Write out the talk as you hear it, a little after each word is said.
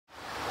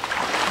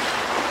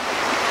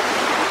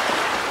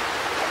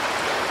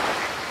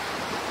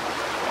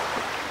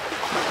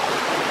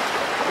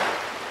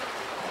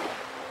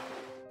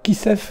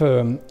KISSf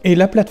est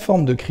la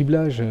plateforme de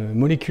criblage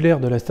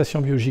moléculaire de la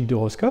Station Biologique de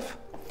Roscoff.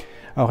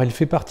 Alors, elle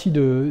fait partie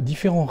de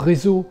différents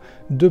réseaux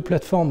de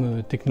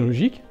plateformes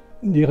technologiques,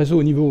 des réseaux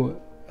au niveau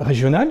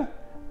régional,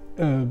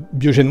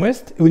 Biogène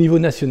Ouest, et au niveau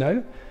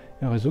national,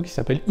 un réseau qui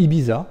s'appelle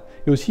Ibiza,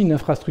 et aussi une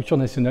infrastructure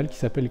nationale qui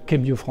s'appelle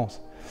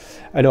France.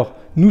 Alors,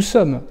 nous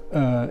sommes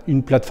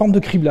une plateforme de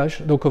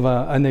criblage, donc on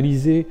va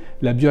analyser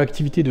la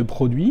bioactivité de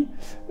produits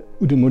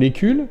ou de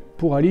molécules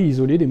pour aller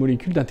isoler des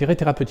molécules d'intérêt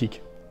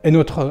thérapeutique. Et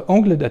notre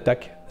angle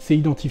d'attaque, c'est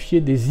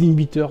identifier des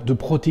inhibiteurs de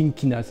protéines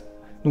kinases,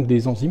 donc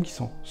des enzymes qui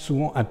sont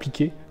souvent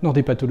impliquées dans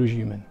des pathologies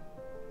humaines.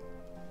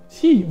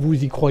 Si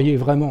vous y croyez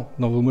vraiment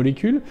dans vos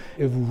molécules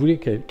et vous voulez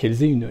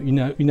qu'elles aient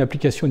une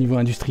application au niveau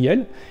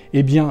industriel,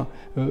 eh bien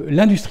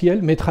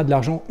l'industriel mettra de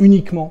l'argent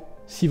uniquement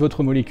si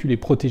votre molécule est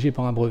protégée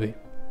par un brevet.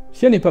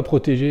 Si elle n'est pas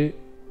protégée,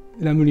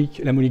 la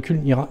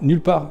molécule n'ira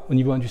nulle part au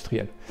niveau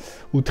industriel,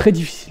 ou très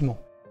difficilement.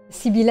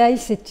 SeaBeLife,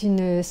 c'est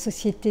une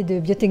société de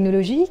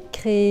biotechnologie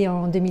créée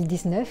en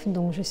 2019,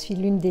 dont je suis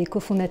l'une des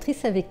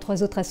cofondatrices avec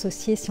 3 autres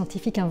associés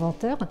scientifiques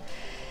inventeurs.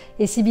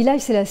 Et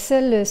SeaBeLife, c'est la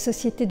seule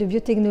société de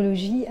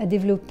biotechnologie à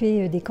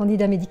développer des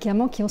candidats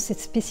médicaments qui ont cette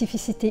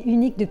spécificité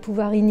unique de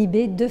pouvoir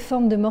inhiber 2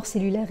 formes de mort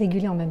cellulaire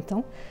régulées en même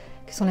temps,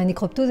 que sont la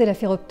nécroptose et la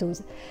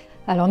ferroptose.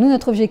 Alors nous,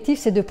 notre objectif,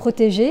 c'est de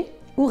protéger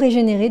ou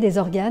régénérer des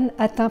organes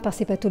atteints par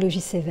ces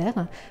pathologies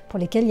sévères pour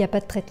lesquelles il n'y a pas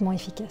de traitement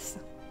efficace.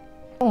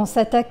 On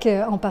s'attaque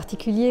en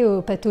particulier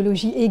aux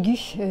pathologies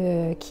aiguës,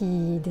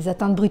 des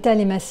atteintes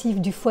brutales et massives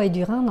du foie et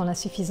du rein dans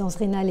l'insuffisance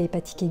rénale et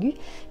hépatique aiguë,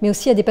 mais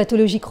aussi à des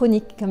pathologies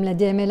chroniques comme la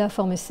DMLA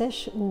forme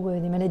sèche ou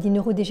des maladies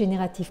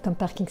neurodégénératives comme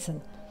Parkinson.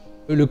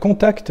 Le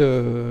contact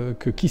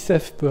que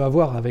KISSf peut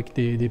avoir avec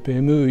des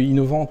PME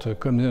innovantes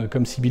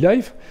comme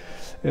SeaBeLife,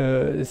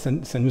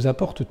 ça nous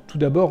apporte tout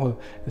d'abord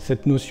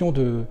cette notion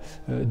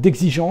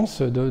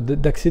d'exigence,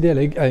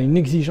 d'accéder à une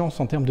exigence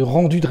en termes de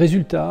rendu de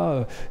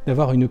résultats,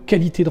 d'avoir une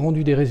qualité de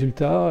rendu des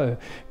résultats.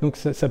 Donc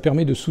ça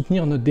permet de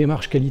soutenir notre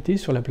démarche qualité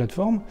sur la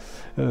plateforme.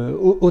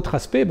 Autre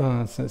aspect,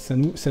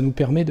 ça nous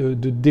permet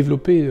de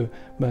développer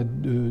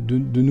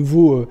de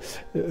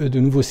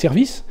nouveaux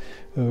services,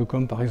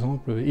 comme par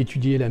exemple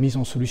étudier la mise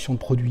en solution de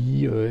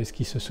produits, est-ce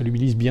qu'ils se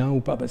solubilisent bien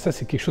ou pas. Ça,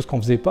 c'est quelque chose qu'on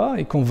ne faisait pas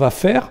et qu'on va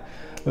faire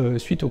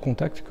suite aux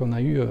contacts qu'on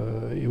a eus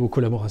et aux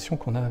collaborations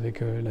qu'on a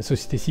avec la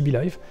société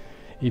SeaBeLife.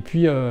 Et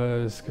puis,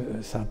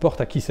 ça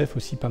apporte à KISSf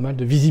aussi pas mal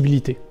de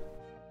visibilité.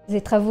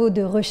 Les travaux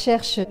de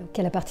recherche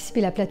auxquels a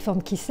participé la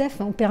plateforme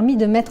KISSf ont permis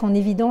de mettre en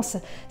évidence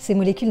ces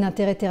molécules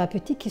d'intérêt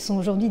thérapeutique qui sont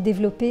aujourd'hui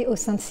développées au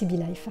sein de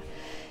SeaBeLife.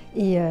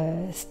 Et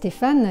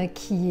Stéphane,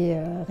 qui est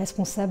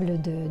responsable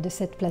de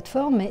cette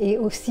plateforme, est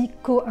aussi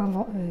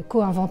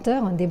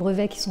co-inventeur des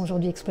brevets qui sont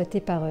aujourd'hui exploités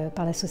par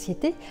la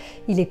société.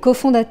 Il est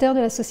cofondateur de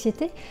la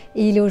société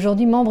et il est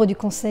aujourd'hui membre du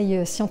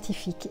conseil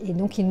scientifique. Et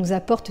donc il nous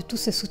apporte tout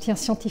ce soutien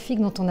scientifique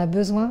dont on a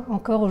besoin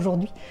encore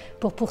aujourd'hui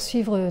pour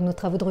poursuivre nos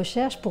travaux de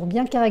recherche, pour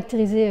bien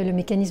caractériser le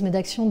mécanisme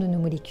d'action de nos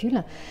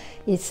molécules.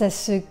 Et ça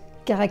se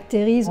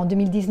caractérise en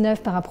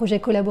 2019 par un projet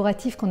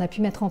collaboratif qu'on a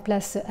pu mettre en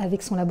place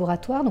avec son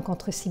laboratoire, donc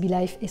entre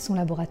SeaBeLife et son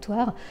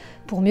laboratoire,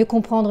 pour mieux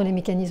comprendre les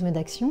mécanismes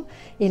d'action.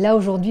 Et là,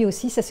 aujourd'hui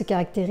aussi, ça se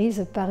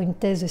caractérise par une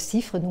thèse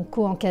CIFRE, donc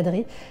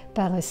co-encadrée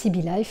par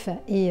SeaBeLife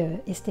et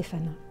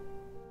Stéphane.